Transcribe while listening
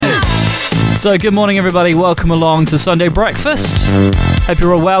So good morning everybody, welcome along to Sunday Breakfast. Hope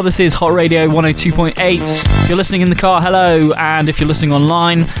you're all well. This is Hot Radio 102.8. If you're listening in the car, hello, and if you're listening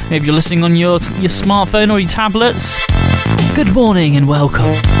online, maybe you're listening on your smartphone or your tablets, good morning and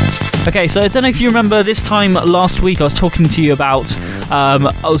welcome. Okay, so I don't know if you remember this time last week I was talking to you about I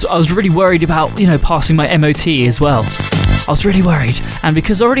was really worried about, passing my MOT as well. I was really worried, and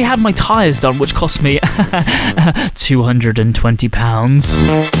because I already had my tyres done, which cost me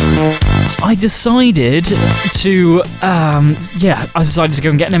 £220, I decided to go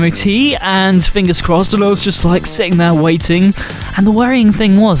and get an MOT, and fingers crossed, and I was just like sitting there waiting, and the worrying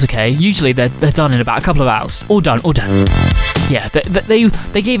thing was, okay, usually they're done in about a couple of hours, all done. Yeah, they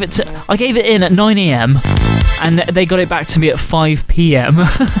gave it to, I gave it in at 9 a.m, and they got it back to me at 5 p.m.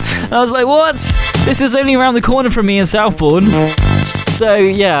 And I was like, what? This is only around the corner from me in Southbourne. So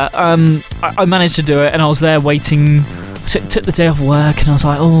yeah, I managed to do it, and I was there waiting. Took the day off work, and I was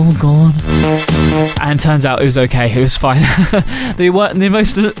like, oh god. And turns out it was okay. It was fine. The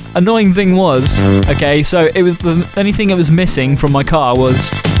most annoying thing was, okay, so it was the only thing that was missing from my car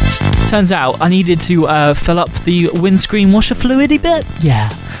was. Turns out I needed to fill up the windscreen washer fluidy bit. Yeah,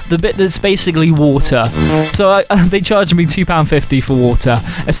 the bit that's basically water. So they charged me £2.50 for water.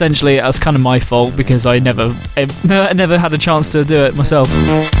 Essentially, that was kind of my fault because I never had a chance to do it myself.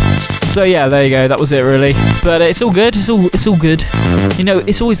 So yeah, there you go. That was it, really. But it's all good. It's all good.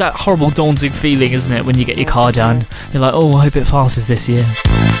 It's always that horrible, daunting feeling, isn't it, when you get your car done? You're like, oh, I hope it passes this year.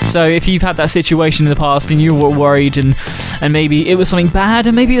 So if you've had that situation in the past and you were worried and maybe it was something bad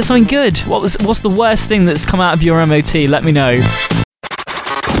and maybe it was something good, what's the worst thing that's come out of your MOT? Let me know.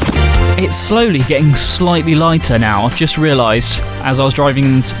 It's slowly getting slightly lighter now. I've just realised as I was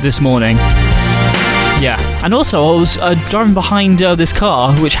driving this morning. Yeah, and also I was driving behind this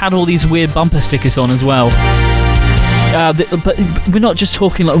car which had all these weird bumper stickers on as well. But we're not just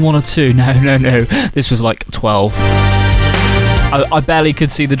talking like one or two. No. This was like 12. I barely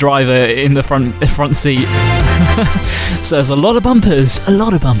could see the driver in the front seat. So there's a lot of bumpers.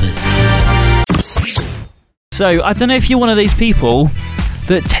 So I don't know if you're one of these people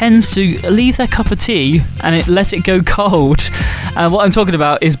that tends to leave their cup of tea and let it go cold. What I'm talking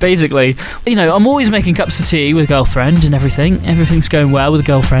about is basically, I'm always making cups of tea with girlfriend and everything. Everything's going well with the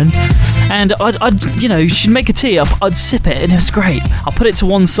girlfriend. And she'd make a tea, I'd sip it, and it was great. I'll put it to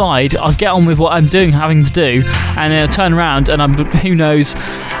one side, I'll get on with what I'm having to do, and then I'll turn around, and who knows,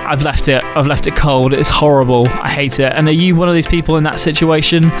 I've left it cold. It's horrible. I hate it. And are you one of these people in that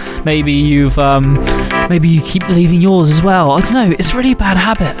situation? Maybe you keep leaving yours as well. I don't know. It's a really bad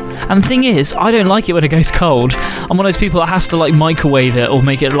habit. And the thing is, I don't like it when it goes cold. I'm one of those people that has to like microwave it or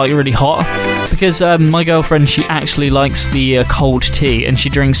make it like really hot. Because my girlfriend, she actually likes the cold tea, and she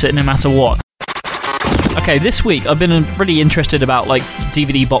drinks it no matter what. Okay, this week I've been really interested about like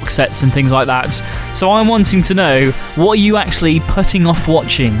DVD box sets and things like that. So I'm wanting to know, what are you actually putting off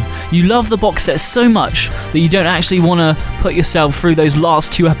watching? You love the box set so much that you don't actually want to put yourself through those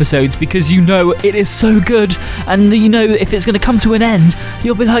last 2 episodes because you know it is so good, and if it's going to come to an end,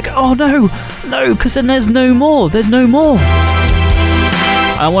 you'll be like, oh no, because then there's no more.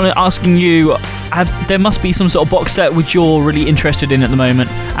 I want to asking you, there must be some sort of box set which you're really interested in at the moment,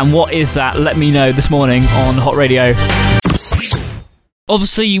 and what is that? Let me know this morning on Hot Radio.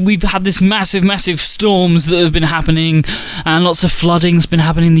 Obviously, we've had this massive storms that have been happening, and lots of flooding's been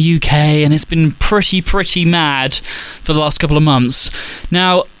happening in the UK, and it's been pretty mad for the last couple of months.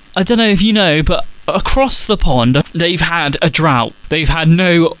 Now, I don't know if you know, but across the pond, they've had a drought. They've had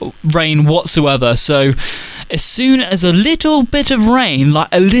no rain whatsoever, so as soon as a little bit of rain,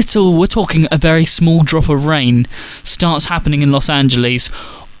 we're talking a very small drop of rain, starts happening in Los Angeles,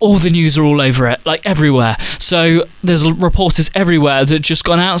 all the news are all over it, like everywhere. So there's reporters everywhere that just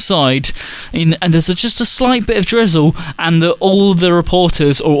gone outside, and there's just a slight bit of drizzle, and all the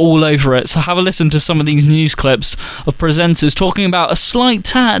reporters are all over it. So have a listen to some of these news clips of presenters talking about a slight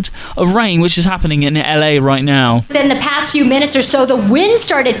tad of rain which is happening in LA right now. In the past few minutes or so, the wind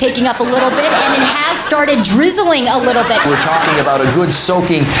started picking up a little bit, and it has started drizzling a little bit. We're talking about a good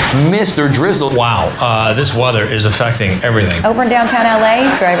soaking mist or drizzle. Wow, this weather is affecting everything. Over in downtown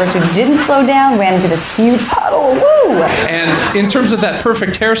LA, drivers who didn't slow down ran into this huge puddle. Woo! And in terms of that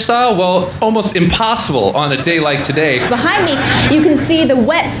perfect hairstyle, well, almost impossible on a day like today. Behind me, you can see the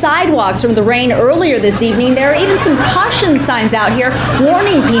wet sidewalks from the rain earlier this evening. There are even some caution signs out here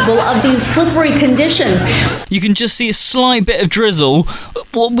warning people of these slippery conditions. You can just see a slight bit of drizzle,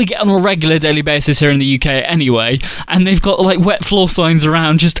 what we get on a regular daily basis here in the UK anyway, and they've got like wet floor signs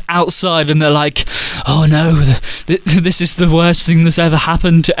around just outside, and they're like, oh no, this is the worst thing that's ever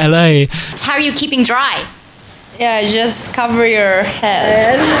happened to LA. How are you keeping dry? Yeah, just cover your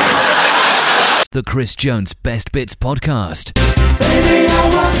head. The Chris Jones Best Bits Podcast.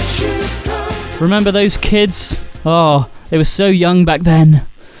 Remember those kids? Oh, they were so young back then.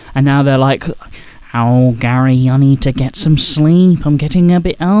 And now they're like, oh, Gary, I need to get some sleep. I'm getting a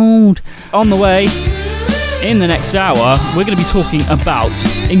bit old. On the way, in the next hour, we're going to be talking about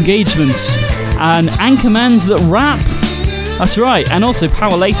engagements and anchormans that rap. That's right, and also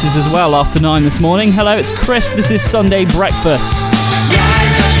Power Laces as well after 9 this morning. Hello, it's Chris. This is Sunday Breakfast.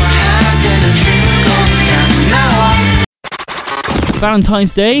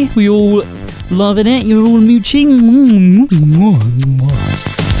 Valentine's Day, we all loving it. You're all mooching.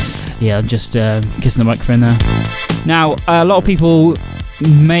 Yeah, I'm just kissing the microphone there. Now, a lot of people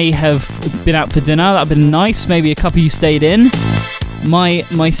may have been out for dinner. That'd been nice. Maybe a couple of you stayed in.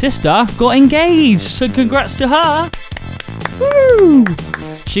 My sister got engaged, so congrats to her. Woo!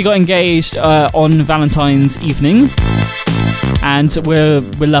 She got engaged on Valentine's evening, and we're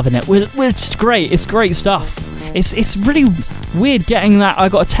loving it. It's great. It's great stuff. It's really weird getting that. I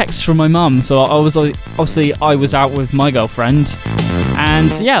got a text from my mum, so I was out with my girlfriend,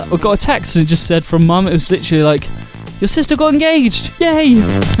 and yeah, I got a text and it just said from mum. It was literally like, your sister got engaged! Yay!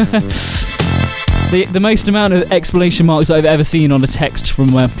 The most amount of exclamation marks I've ever seen on a text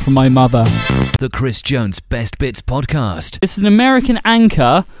from my mother. The Chris Jones Best Bits Podcast. It's an American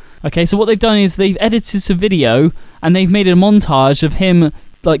anchor. Okay, so what they've done is they've edited a video and they've made a montage of him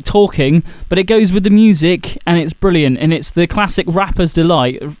like talking, but it goes with the music and it's brilliant, and it's the classic rapper's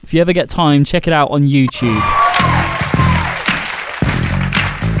delight. If you ever get time, check it out on YouTube.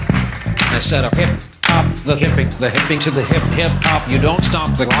 I said a hip hop, the hipping to the hip hop. You don't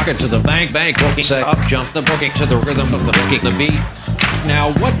stop the rocket to the bang boogie. Say up jump the boogie to the rhythm of the boogie, the beat.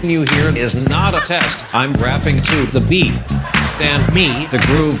 Now what you hear is not a test. I'm rapping to the beat. And me, the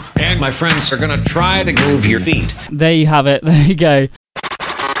groove, and my friends are gonna try to move your feet. There you have it. There you go.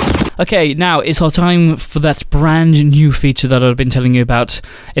 Okay, now it's our time for that brand new feature that I've been telling you about.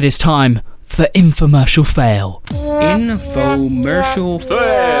 It is time for Infomercial Fail. Infomercial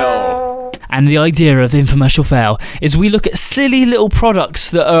Fail. And the idea of Infomercial Fail is we look at silly little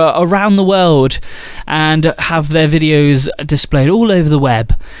products that are around the world and have their videos displayed all over the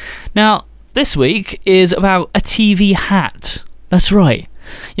web. Now, this week is about a TV hat. That's right.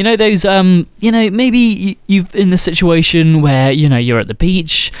 You know those, maybe you've in the situation where, you're at the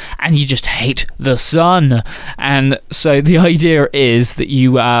beach and you just hate the sun. And so the idea is that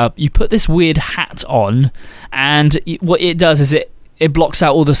you put this weird hat on, and what it does is it blocks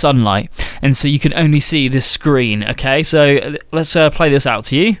out all the sunlight. And so you can only see this screen, okay? So let's play this out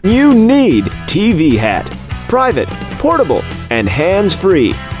to you. You need TV Hat. Private, portable, and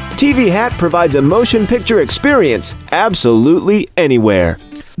hands-free. TV Hat provides a motion picture experience absolutely anywhere.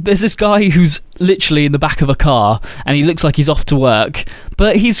 There's this guy who's literally in the back of a car and he looks like he's off to work,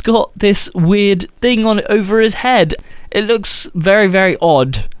 but he's got this weird thing on over his head. It looks very, very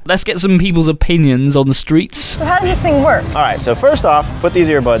odd. Let's get some people's opinions on the streets. So how does this thing work? All right, so first off, put these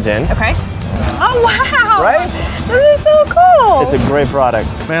earbuds in. Okay. Oh, wow. Right? This is so cool. It's a great product.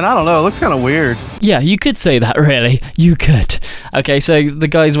 Man, I don't know. It looks kind of weird. Yeah, you could say that, really. You could. Okay, so the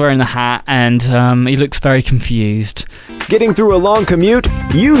guy's wearing the hat and he looks very confused. Getting through a long commute?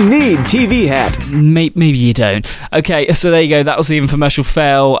 You need TV Hat. Maybe you don't. Okay, so there you go. That was the infomercial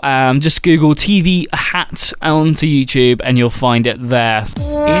fail. Just Google TV hat onto YouTube and you'll find it there.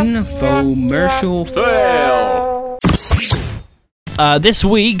 Infomercial fail. This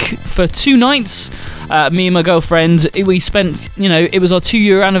week, for 2 nights, me and my girlfriend, we spent, it was our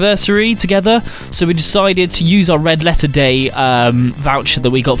 2-year anniversary together, so we decided to use our Red Letter Day voucher that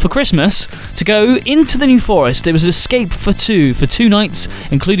we got for Christmas to go into the New Forest. It was an escape for 2 nights,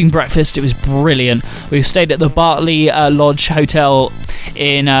 including breakfast. It was brilliant. We stayed at the Bartley Lodge Hotel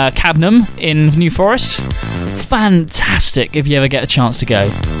in Cadnam in New Forest. Fantastic if you ever get a chance to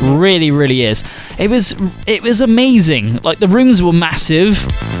go. Really, really is. It was amazing. Like, the rooms were massive.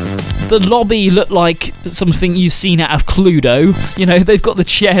 The lobby looked like something you've seen out of Cluedo. They've got the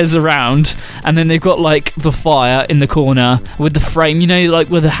chairs around, and then they've got like the fire in the corner with the frame. Like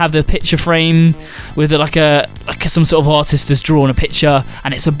where they have the picture frame with some sort of artist has drawn a picture,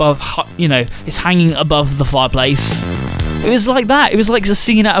 and it's above. It's hanging above the fireplace. It was like that. It was like a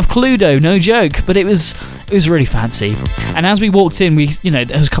scene out of Cluedo, no joke. But it was really fancy. And as we walked in,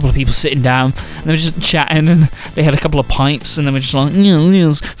 there was a couple of people sitting down, and they were just chatting, and they had a couple of pints, and they were just like,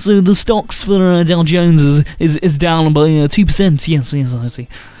 yes. So the stocks for Dow Jones is down by 2%. Yes, I see.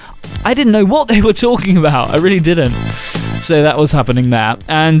 I didn't know what they were talking about. I really didn't. So that was happening there.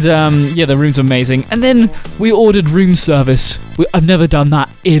 And the room's amazing. And then we ordered room service. I've never done that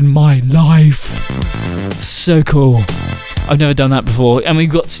in my life. So cool. I've never done that before. And we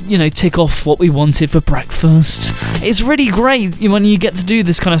got to, tick off what we wanted for breakfast. It's really great when you get to do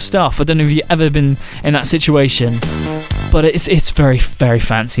this kind of stuff. I don't know if you've ever been in that situation, but it's very, very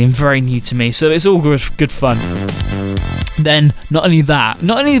fancy and very new to me. So it's all good fun. Then, not only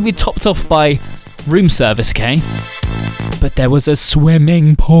did we topped off by room service, okay? But there was a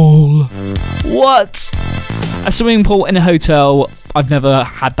swimming pool. What? A swimming pool in a hotel. I've never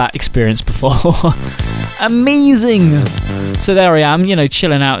had that experience before. Amazing. So there I am,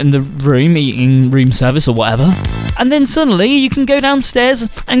 chilling out in the room, eating room service or whatever. And then suddenly you can go downstairs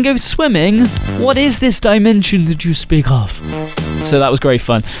and go swimming. What is this dimension that you speak of? So that was great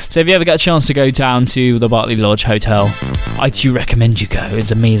fun. So if you ever get a chance to go down to the Bartley Lodge Hotel, I do recommend you go.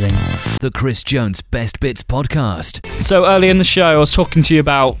 It's amazing. The Chris Jones Best Bits Podcast. So early in the show, I was talking to you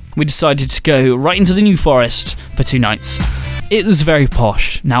about we decided to go right into the New Forest for 2 nights. It was very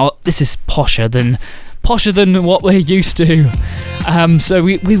posh. Now, this is posher than what we're used to. So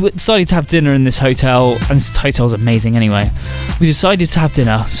we decided to have dinner in this hotel, and this hotel's amazing anyway. We decided to have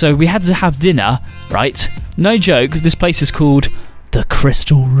dinner, so we had to have dinner, right? No joke, this place is called The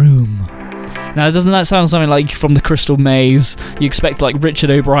Crystal Room. Now, doesn't that sound something like from the Crystal Maze? You expect like Richard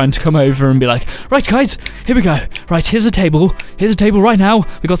O'Brien to come over and be like, right guys, here we go. Right, here's a table right now.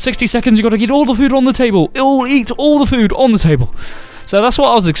 We've got 60 seconds, you've got to eat all the food on the table. Eat all the food on the table. So that's what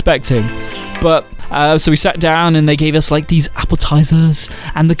I was expecting. But, so we sat down and they gave us like these appetizers,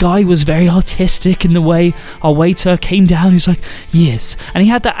 and the guy was very artistic in the way our waiter came down. He's like, yes. And he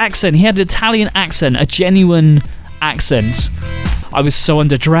had that accent, he had an Italian accent, a genuine accent. I was so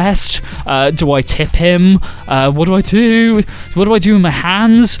underdressed. Do I tip him? What do I do? What do I do with my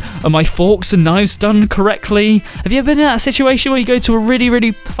hands? Are my forks and knives done correctly? Have you ever been in that situation where you go to a really,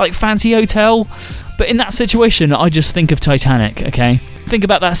 really like fancy hotel? But in that situation, I just think of Titanic, okay? Think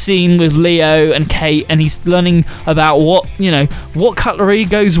about that scene with Leo and Kate, and he's learning about what cutlery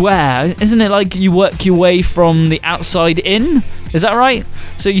goes where. Isn't it like you work your way from the outside in? Is that right?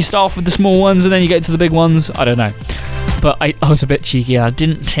 So you start off with the small ones and then you get to the big ones? I don't know. But I was a bit cheeky. I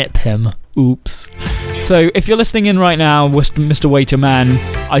didn't tip him. Oops. So if you're listening in right now, Mr. Waiter Man,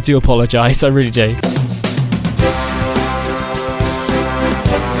 I do apologise. I really do.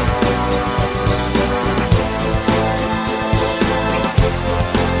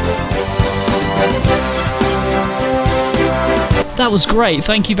 That was great.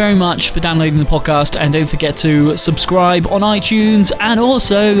 Thank you very much for downloading the podcast, and don't forget to subscribe on iTunes, and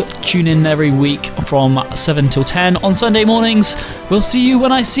also tune in every week from 7 till 10 on Sunday mornings. We'll see you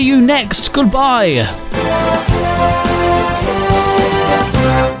when I see you next. Goodbye.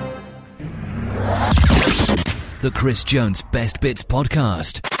 The Chris Jones Best Bits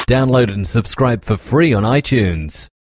Podcast. Download and subscribe for free on iTunes.